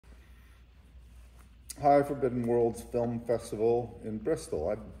High Forbidden Worlds Film Festival in Bristol.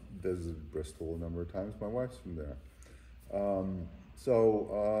 I've visited Bristol a number of times. My wife's from there.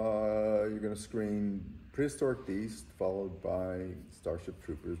 You're going to screen Prehistoric Beast, followed by Starship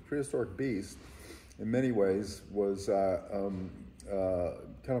Troopers. Prehistoric Beast, in many ways, was kind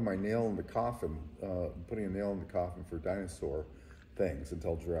of my nail in the coffin, putting a nail in the coffin for dinosaur things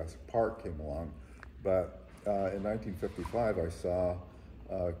until Jurassic Park came along. But in 1955, I saw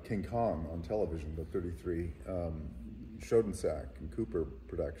King Kong on television, the 33 Schoensack and Cooper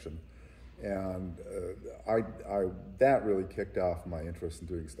production. And that really kicked off my interest in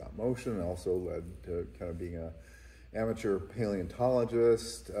doing stop motion, and also led to kind of being an amateur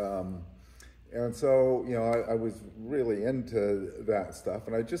paleontologist. And so, I was really into that stuff,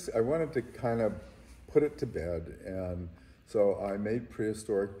 and I wanted to kind of put it to bed. And so I made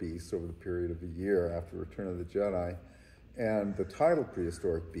Prehistoric Beasts over the period of a year after Return of the Jedi. And the title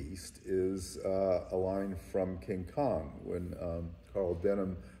Prehistoric Beast is a line from King Kong, when Carl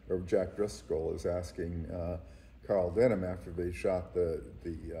Denham, or Jack Driscoll, is asking Carl Denham after they shot the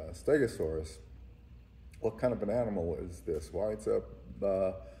Stegosaurus, what kind of an animal is this? Why, it's a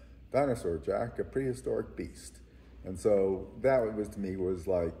dinosaur, Jack, a prehistoric beast. And so that was, to me, was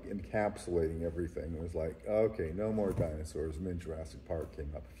like encapsulating everything. It was like, okay, no more dinosaurs. And then Jurassic Park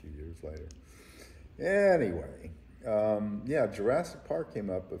came up a few years later. Anyway, Jurassic Park came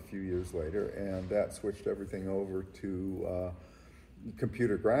up a few years later, and that switched everything over to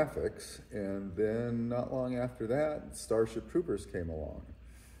computer graphics. And then not long after that, Starship Troopers came along,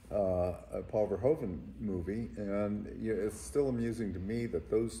 a Paul Verhoeven movie. And it's still amusing to me that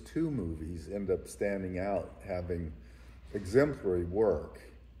those two movies end up standing out, having exemplary work.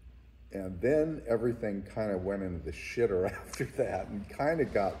 And then everything kind of went into the shitter after that and kind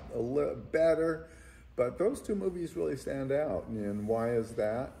of got a little better. But those two movies really stand out. And why is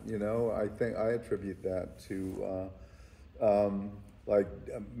that? I think I attribute that to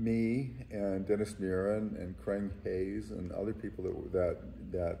me and Dennis Muren and Craig Hayes and other people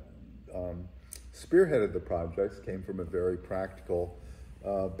that spearheaded the projects came from a very practical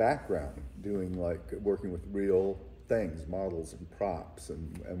background, working with real things, models and props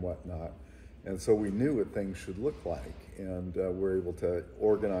and whatnot. And so we knew what things should look like, and we're able to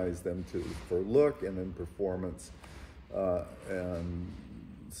organize them for look and then performance and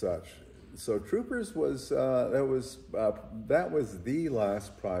such. So Troopers was that was the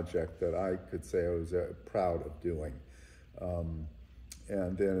last project that I could say I was proud of doing. And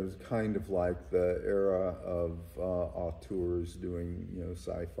then it was kind of like the era of auteurs doing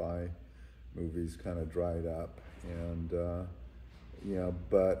sci-fi movies kind of dried up, and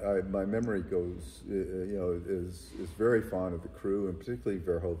but my memory goes is very fond of the crew, and particularly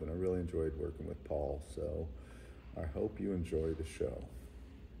Verhoeven. I really enjoyed working with Paul, so I hope you enjoy the show.